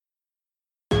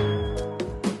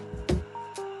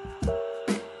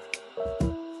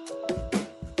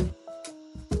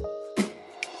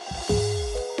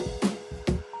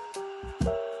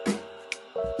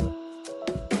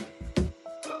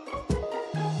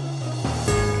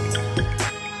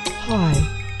Hi,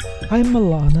 I'm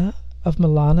Milana of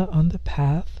Milana on the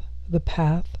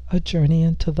Path, a journey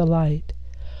into the light.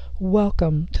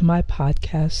 Welcome to my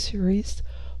podcast series,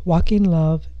 Walking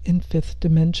Love in Fifth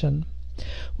Dimension.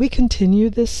 We continue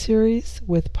this series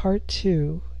with part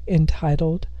 2,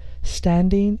 entitled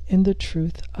Standing in the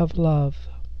Truth of Love.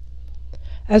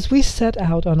 As we set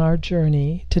out on our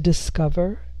journey to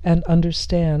discover and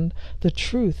understand the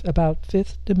truth about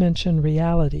fifth dimension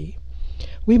reality,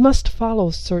 we must follow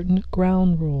certain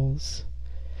ground rules.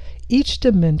 Each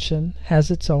dimension has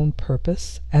its own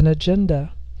purpose and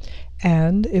agenda,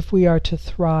 and if we are to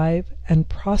thrive and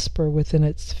prosper within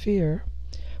its sphere,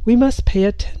 we must pay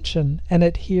attention and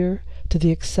adhere to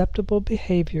the acceptable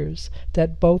behaviors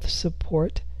that both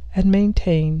support and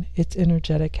maintain its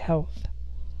energetic health.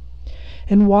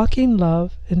 In Walking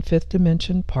Love in Fifth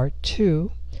Dimension Part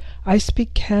 2, I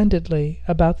speak candidly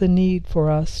about the need for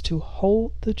us to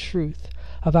hold the truth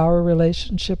of our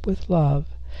relationship with love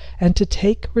and to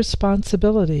take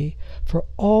responsibility for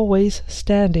always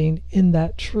standing in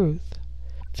that truth.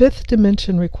 Fifth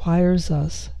Dimension requires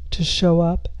us to show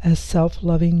up as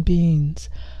self-loving beings,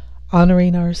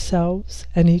 honoring ourselves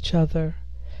and each other,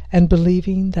 and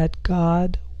believing that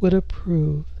God would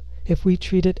approve if we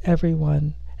treated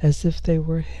everyone as if they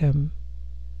were Him.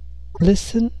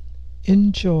 Listen,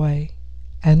 enjoy,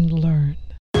 and learn.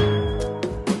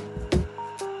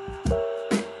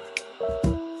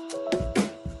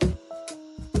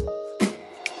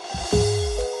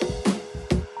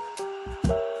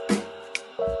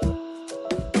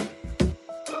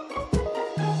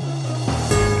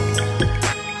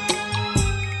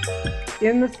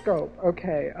 In the scope,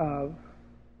 of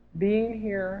being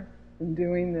here and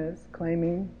doing this,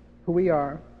 claiming who we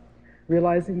are,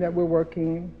 realizing that we're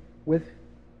working with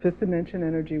fifth dimension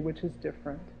energy, which is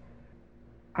different.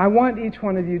 I want each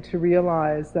one of you to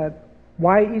realize that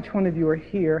why each one of you are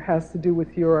here has to do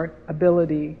with your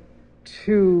ability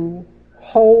to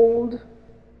hold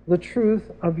the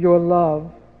truth of your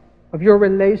love, of your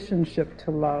relationship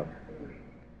to love,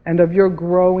 and of your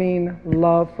growing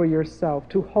love for yourself,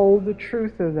 to hold the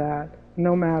truth of that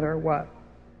no matter what.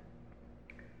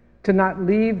 To not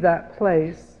leave that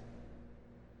place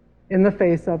in the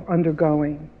face of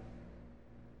undergoing.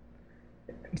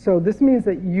 So this means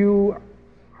that you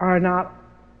are not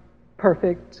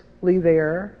perfectly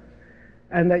there,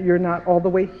 and that you're not all the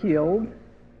way healed,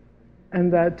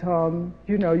 and that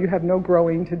you have no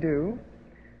growing to do.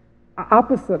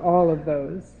 Opposite all of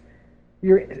those.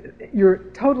 You're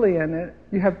totally in it.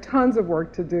 You have tons of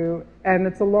work to do, and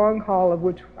it's a long haul of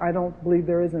which I don't believe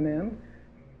there is an end.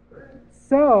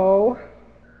 So,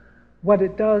 what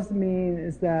it does mean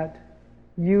is that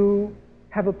you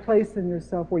have a place in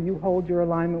yourself where you hold your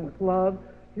alignment with love,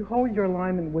 you hold your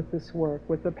alignment with this work,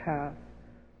 with the path.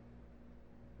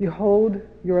 You hold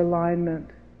your alignment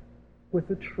with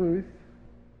the truth,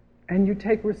 and you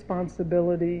take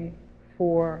responsibility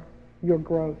for your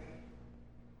growth.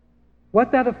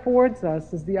 What that affords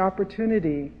us is the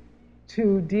opportunity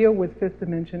to deal with fifth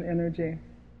dimension energy.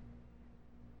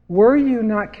 Were you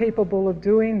not capable of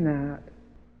doing that,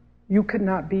 you could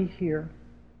not be here,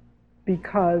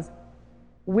 because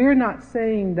we're not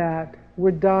saying that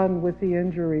we're done with the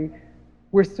injury,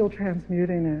 we're still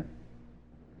transmuting it.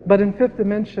 But in fifth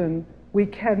dimension, we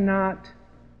cannot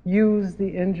use the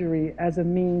injury as a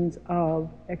means of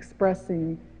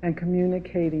expressing and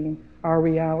communicating our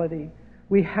reality.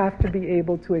 We have to be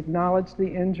able to acknowledge the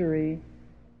injury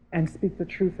and speak the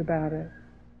truth about it.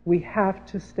 We have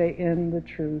to stay in the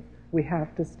truth. We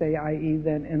have to stay, i.e.,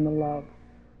 then, in the love.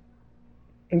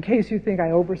 In case you think I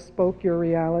overspoke your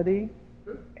reality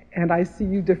and I see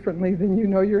you differently than you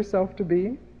know yourself to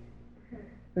be,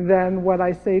 then what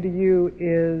I say to you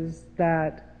is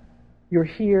that you're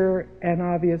here, and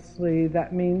obviously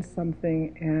that means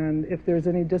something, and if there's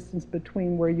any distance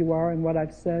between where you are and what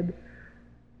I've said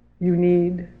you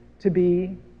need to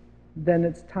be, then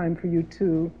it's time for you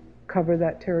to cover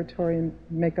that territory and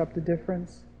make up the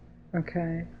difference.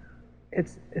 Okay?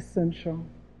 It's essential.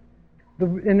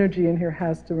 The energy in here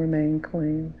has to remain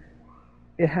clean.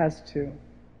 It has to.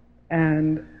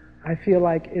 And I feel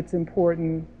like it's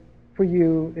important for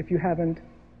you, if you haven't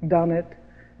done it,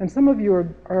 and some of you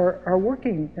are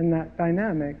working in that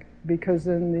dynamic, because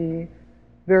in the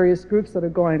various groups that are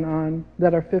going on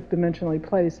that are fifth dimensionally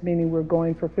placed, meaning we're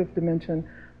going for fifth dimension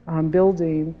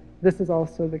building, this is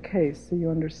also the case. So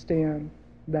you understand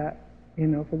that,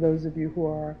 for those of you who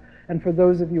are, and for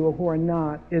those of you who are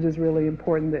not, it is really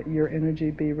important that your energy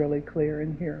be really clear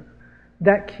in here.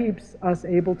 That keeps us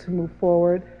able to move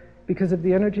forward, because if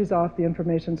the energy's off, the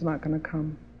information's not going to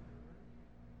come.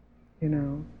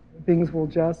 Things will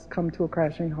just come to a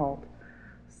crashing halt.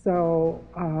 So,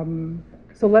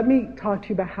 so let me talk to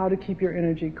you about how to keep your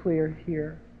energy clear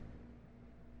here.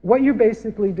 What you're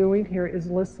basically doing here is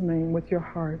listening with your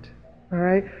heart, all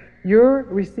right? You're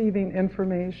receiving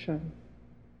information.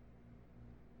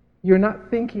 You're not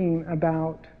thinking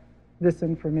about this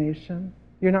information.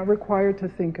 You're not required to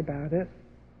think about it.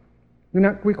 You're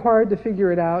not required to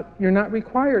figure it out. You're not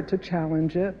required to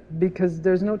challenge it because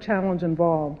there's no challenge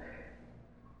involved.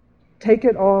 Take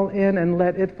it all in and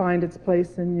let it find its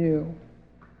place in you.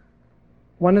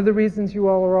 One of the reasons you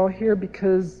all are all here,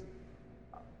 because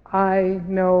I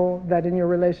know that in your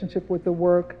relationship with the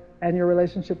work and your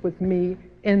relationship with me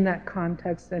in that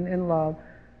context and in love,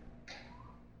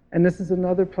 and this is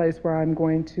another place where I'm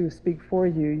going to speak for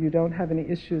you, you don't have any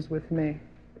issues with me,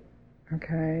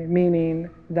 okay? Meaning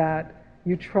that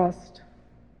you trust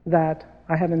that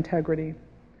I have integrity,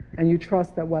 and you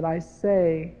trust that what I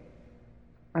say,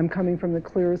 I'm coming from the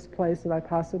clearest place that I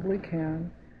possibly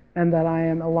can, and that I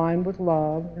am aligned with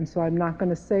love, and so I'm not going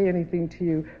to say anything to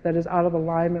you that is out of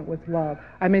alignment with love.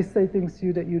 I may say things to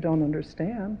you that you don't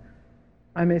understand.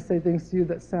 I may say things to you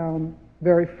that sound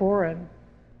very foreign.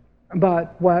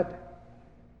 But what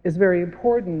is very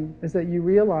important is that you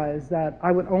realize that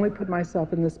I would only put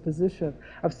myself in this position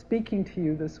of speaking to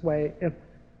you this way if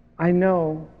I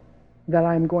know that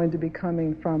I'm going to be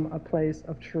coming from a place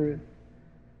of truth.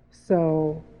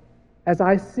 So, as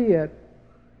I see it,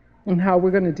 and how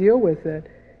we're going to deal with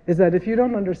it, is that if you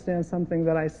don't understand something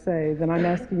that I say, then I'm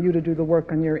asking you to do the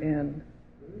work on your end,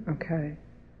 okay?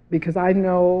 Because I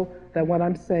know that what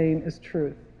I'm saying is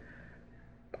truth.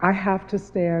 I have to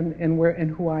stand in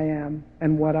who I am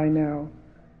and what I know.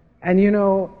 And you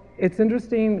know, it's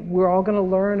interesting, we're all going to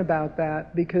learn about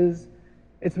that because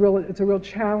it's a real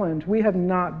challenge. We have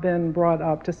not been brought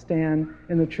up to stand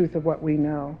in the truth of what we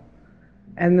know.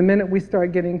 And the minute we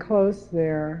start getting close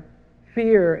there,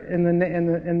 fear in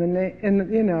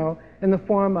the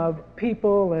form of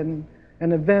people and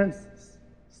events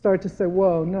start to say,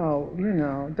 whoa,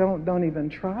 no, don't even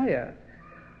try it.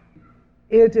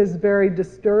 It is very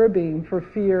disturbing for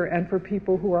fear and for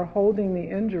people who are holding the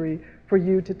injury for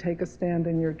you to take a stand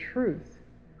in your truth,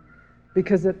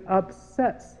 because it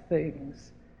upsets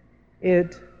things.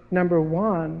 It, number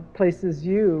one, places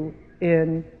you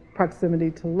in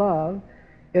proximity to love.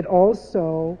 It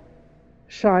also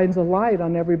shines a light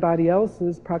on everybody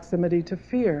else's proximity to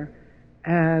fear.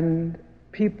 And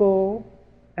people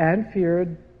and fear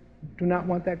do not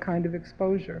want that kind of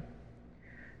exposure.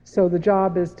 So the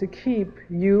job is to keep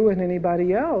you and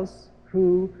anybody else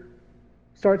who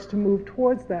starts to move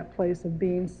towards that place of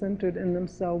being centered in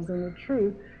themselves and the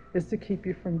truth, is to keep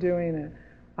you from doing it.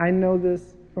 I know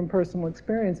this from personal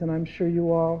experience, and I'm sure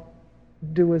you all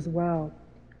do as well.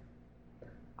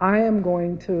 I am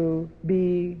going to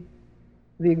be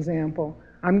the example.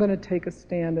 I'm going to take a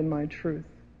stand in my truth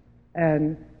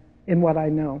and in what I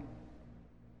know.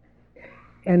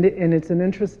 And it's an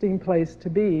interesting place to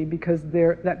be, because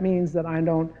that means that I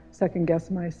don't second guess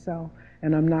myself,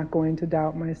 and I'm not going to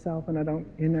doubt myself, and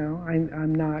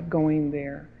I'm not going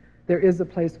there. There is a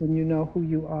place when you know who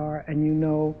you are and you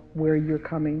know where you're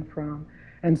coming from.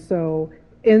 And so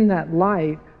in that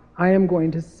light, I am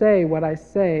going to say what I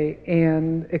say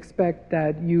and expect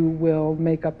that you will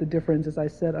make up the difference, as I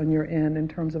said, on your end in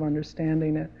terms of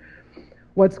understanding it.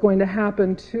 What's going to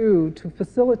happen too, to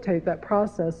facilitate that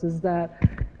process, is that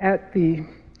at the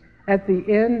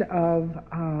end of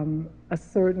a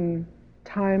certain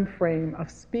time frame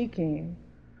of speaking,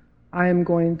 I am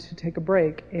going to take a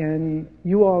break, and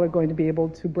you all are going to be able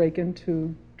to break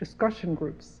into discussion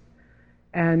groups,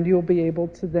 and you'll be able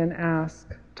to then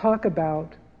talk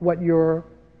about what your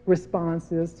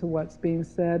response is to what's being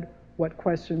said, what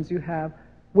questions you have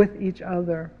with each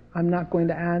other. I'm not going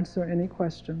to answer any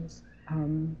questions.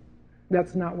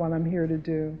 That's not what I'm here to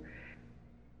do.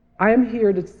 I am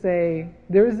here to say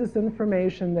there is this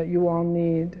information that you all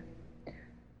need.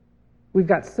 We've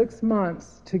got 6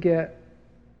 months to get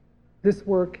this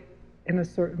work in a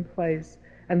certain place,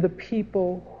 and the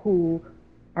people who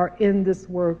are in this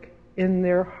work in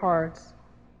their hearts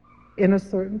in a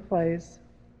certain place.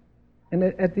 And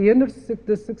at the end of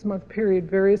this 6-month period,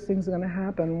 various things are going to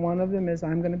happen. One of them is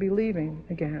I'm going to be leaving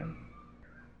again.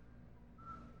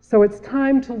 So it's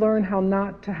time to learn how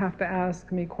not to have to ask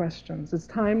me questions. It's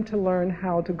time to learn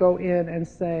how to go in and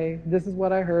say, this is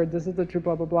what I heard, this is the truth,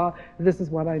 blah, blah, blah, this is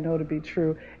what I know to be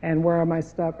true, and where am I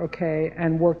stuck? Okay,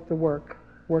 and work the work.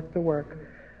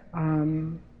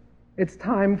 It's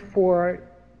time for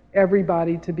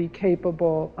everybody to be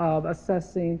capable of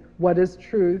assessing what is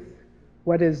truth,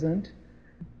 what isn't,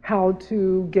 how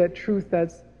to get truth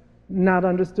that's not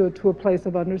understood to a place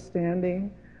of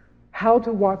understanding, how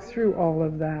to walk through all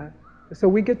of that. So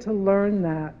we get to learn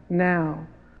that now.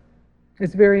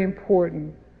 It's very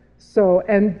important. So,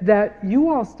 and that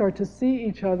you all start to see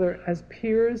each other as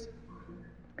peers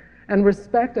and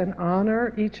respect and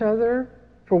honor each other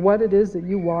for what it is that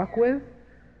you walk with.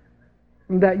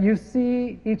 That you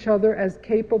see each other as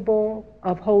capable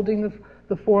of holding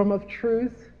the form of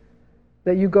truth.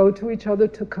 That you go to each other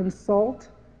to consult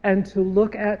and to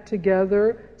look at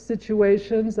together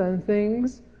situations and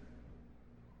things.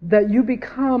 That you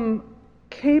become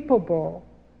capable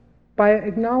by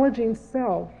acknowledging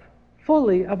self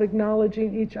fully of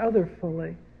acknowledging each other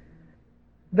fully.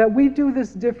 That we do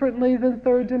this differently than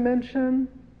third dimension,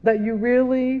 that you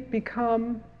really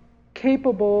become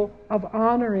capable of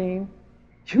honoring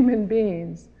human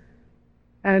beings.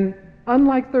 And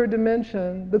unlike third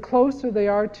dimension, the closer they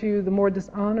are to you, the more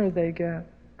dishonor they get.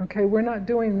 Okay, we're not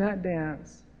doing that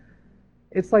dance.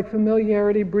 It's like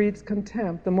familiarity breeds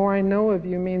contempt. The more I know of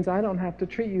you means I don't have to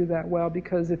treat you that well,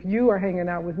 because if you are hanging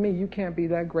out with me, you can't be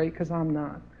that great because I'm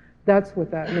not. That's what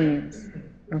that means.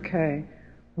 Okay?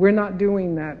 We're not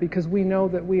doing that because we know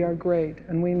that we are great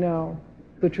and we know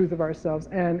the truth of ourselves.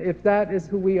 And if that is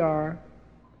who we are,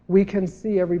 we can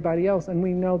see everybody else and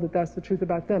we know that that's the truth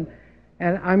about them.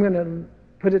 And I'm going to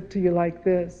put it to you like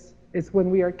this. It's when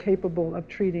we are capable of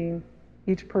treating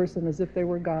each person as if they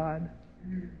were God.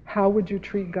 How would you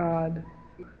treat God?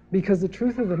 Because the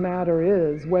truth of the matter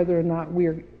is, whether or not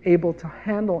we're able to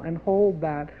handle and hold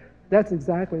that, that's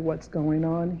exactly what's going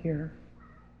on here.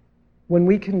 When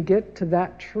we can get to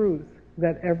that truth,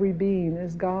 that every being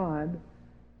is God.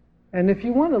 And if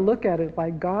you want to look at it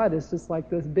like God is just like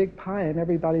this big pie and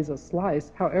everybody's a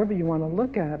slice, however you want to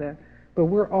look at it, but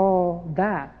we're all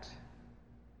that.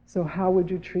 So how would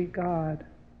you treat God?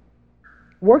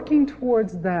 Working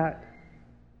towards that,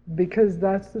 because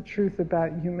that's the truth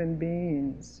about human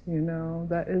beings, you know,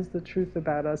 that is the truth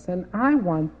about us. And I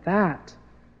want that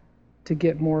to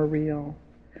get more real.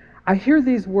 I hear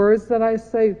these words that I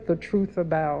say, the truth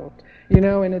about, you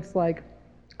know, and it's like,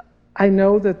 I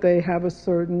know that they have a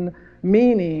certain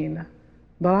meaning,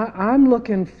 but I'm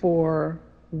looking for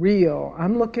real.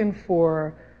 I'm looking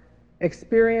for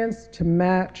experience to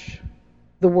match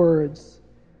the words.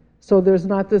 So there's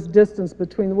not this distance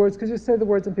between the words, because you say the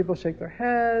words and people shake their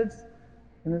heads,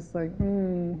 and it's like,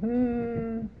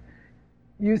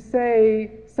 You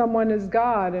say someone is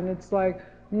God, and it's like,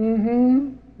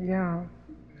 yeah,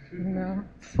 you know,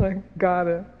 it's like, got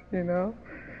it, you know,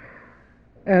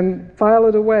 and file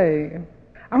it away.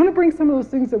 I want to bring some of those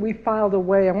things that we filed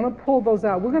away. I want to pull those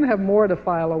out. We're going to have more to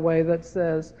file away that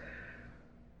says,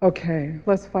 okay,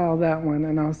 let's file that one,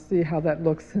 and I'll see how that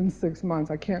looks in 6 months.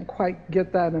 I can't quite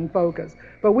get that in focus.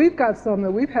 But we've got some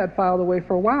that we've had filed away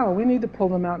for a while. We need to pull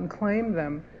them out and claim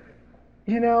them.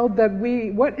 You know, that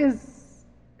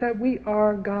we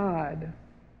are God.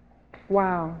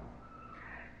 Wow.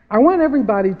 I want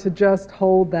everybody to just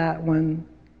hold that one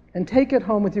and take it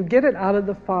home with you. Get it out of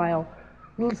the file.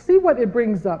 See what it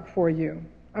brings up for you.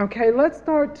 Okay, let's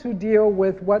start to deal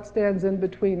with what stands in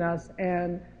between us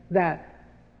and that.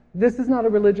 This is not a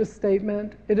religious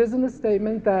statement. It isn't a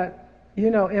statement that, you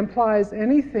know, implies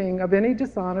anything of any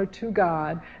dishonor to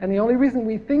God. And the only reason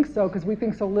we think so, because we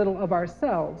think so little of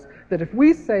ourselves, that if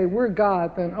we say we're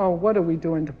God, then, oh, what are we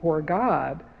doing to poor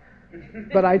God?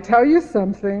 But I tell you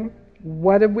something,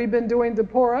 what have we been doing to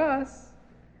poor us?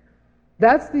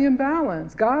 That's the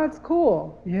imbalance. God's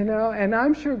cool, you know, and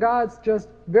I'm sure God's just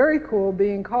very cool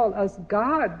being called us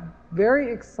God,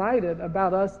 very excited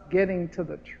about us getting to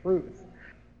the truth.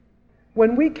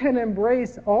 When we can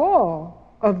embrace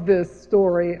all of this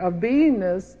story of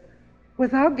beingness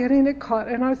without getting it caught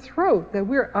in our throat, that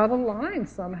we're out of line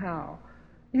somehow.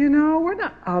 You know, we're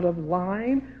not out of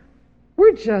line.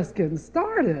 We're just getting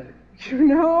started. You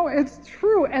know, it's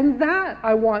true. And that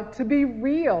I want to be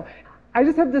real. I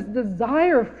just have this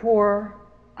desire for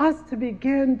us to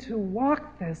begin to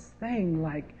walk this thing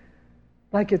like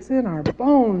it's in our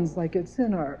bones, like it's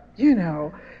in our, you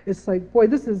know, it's like, boy,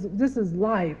 this is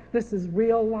life. This is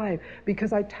real life.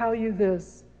 Because I tell you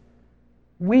this,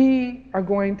 we are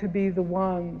going to be the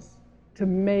ones to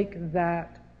make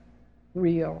that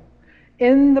real.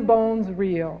 In the bones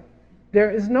real. There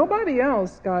is nobody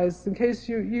else, guys, in case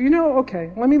you know,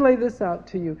 okay, let me lay this out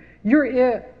to you. You're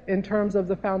it in terms of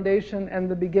the foundation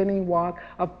and the beginning walk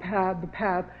of the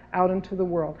path out into the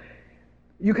world.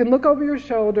 You can look over your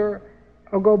shoulder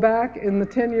or go back in the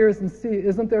 10 years and see,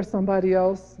 isn't there somebody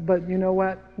else? But you know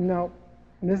what? No,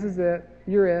 this is it.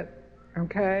 You're it,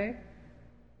 okay?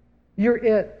 You're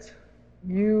it.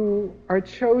 You are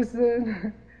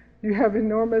chosen. You have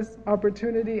enormous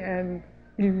opportunity and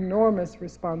enormous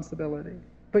responsibility.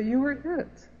 But you are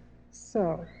it.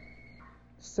 So,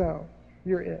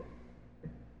 you're it.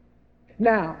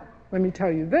 Now, let me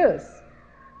tell you this,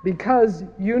 because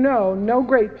you know no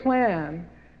great plan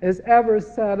is ever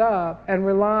set up to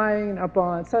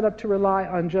rely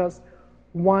on just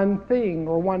one thing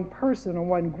or one person or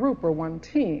one group or one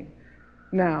team.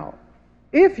 Now,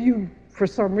 if you, for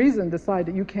some reason, decide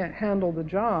that you can't handle the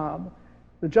job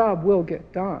will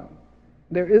get done.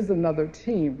 There is another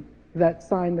team that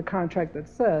signed the contract that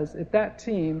says if that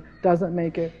team doesn't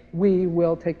make it, we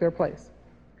will take their place.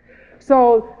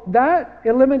 So that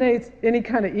eliminates any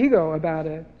kind of ego about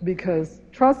it, because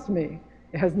trust me,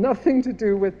 it has nothing to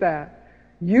do with that.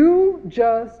 You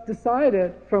just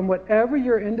decided from whatever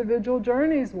your individual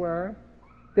journeys were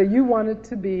that you wanted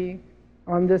to be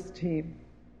on this team.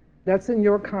 That's in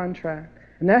your contract.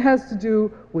 And that has to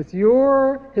do with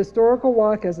your historical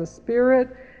walk as a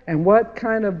spirit and what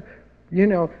kind of,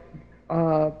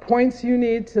 points you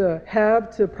need to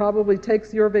have to probably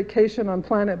take your vacation on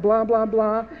planet blah, blah,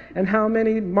 blah, and how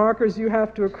many markers you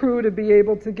have to accrue to be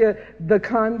able to get the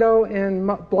condo in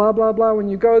blah, blah, blah. When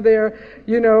you go there,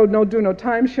 no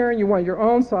time sharing, you want your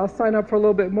own, so I'll sign up for a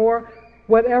little bit more.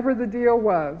 Whatever the deal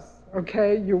was,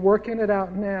 okay, you're working it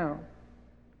out now.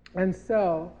 And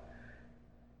so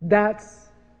that's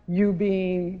you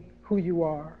being who you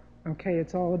are, okay?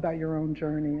 It's all about your own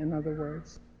journey, in other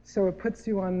words. So it puts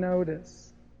you on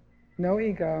notice. No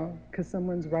ego, because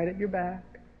someone's right at your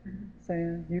back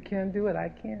saying, you can't do it, I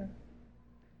can.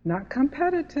 Not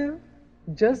competitive,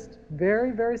 just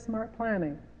very, very smart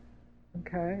planning.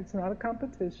 Okay? It's not a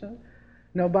competition.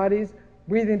 Nobody's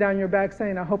breathing down your back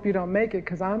saying, I hope you don't make it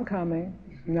because I'm coming.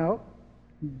 No.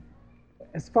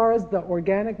 As far as the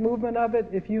organic movement of it,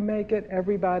 if you make it,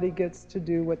 everybody gets to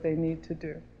do what they need to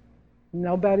do.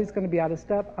 Nobody's going to be out of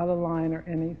step, out of line, or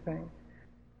anything.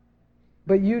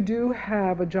 But you do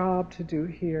have a job to do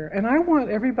here. And I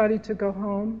want everybody to go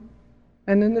home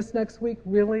and in this next week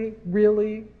really,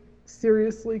 really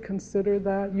seriously consider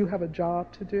that you have a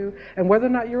job to do and whether or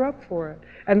not you're up for it.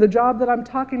 And the job that I'm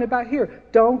talking about here,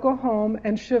 don't go home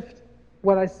and shift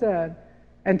what I said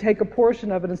and take a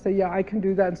portion of it and say, yeah, I can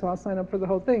do that, and so I'll sign up for the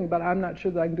whole thing, but I'm not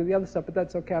sure that I can do the other stuff, but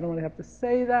that's okay. I don't want to have to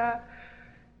say that.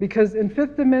 Because in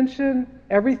fifth dimension,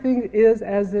 everything is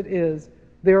as it is.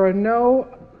 There are no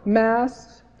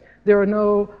masks, there are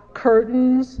no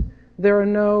curtains, there are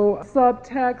no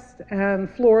subtext and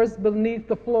floors beneath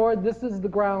the floor. This is the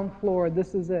ground floor,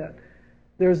 this is it.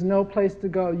 There's no place to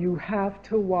go. You have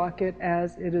to walk it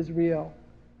as it is real.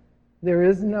 There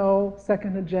is no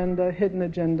second agenda, hidden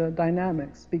agenda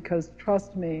dynamics, because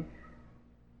trust me,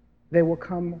 they will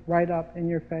come right up in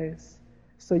your face.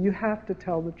 So you have to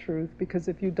tell the truth, because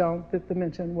if you don't, fifth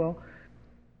dimension will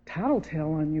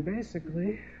tattletale on you,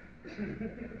 basically.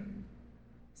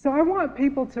 So I want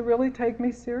people to really take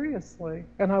me seriously,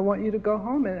 and I want you to go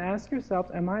home and ask yourself,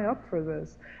 am I up for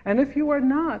this? And if you are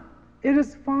not, it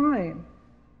is fine.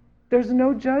 There's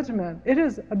no judgment. It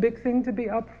is a big thing to be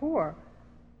up for.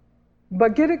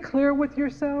 But get it clear with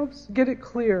yourselves. Get it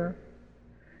clear.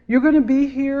 You're going to be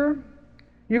here.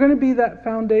 You're going to be that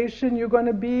foundation. You're going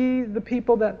to be the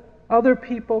people that other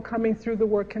people coming through the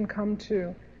work can come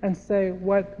to and say,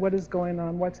 what is going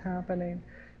on? What's happening?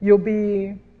 You'll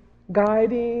be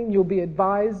guiding. You'll be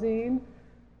advising.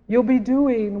 You'll be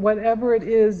doing whatever it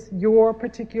is your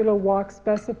particular walk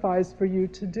specifies for you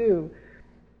to do.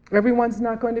 Everyone's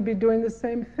not going to be doing the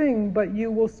same thing, but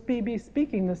you will be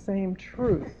speaking the same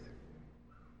truth.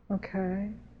 Okay?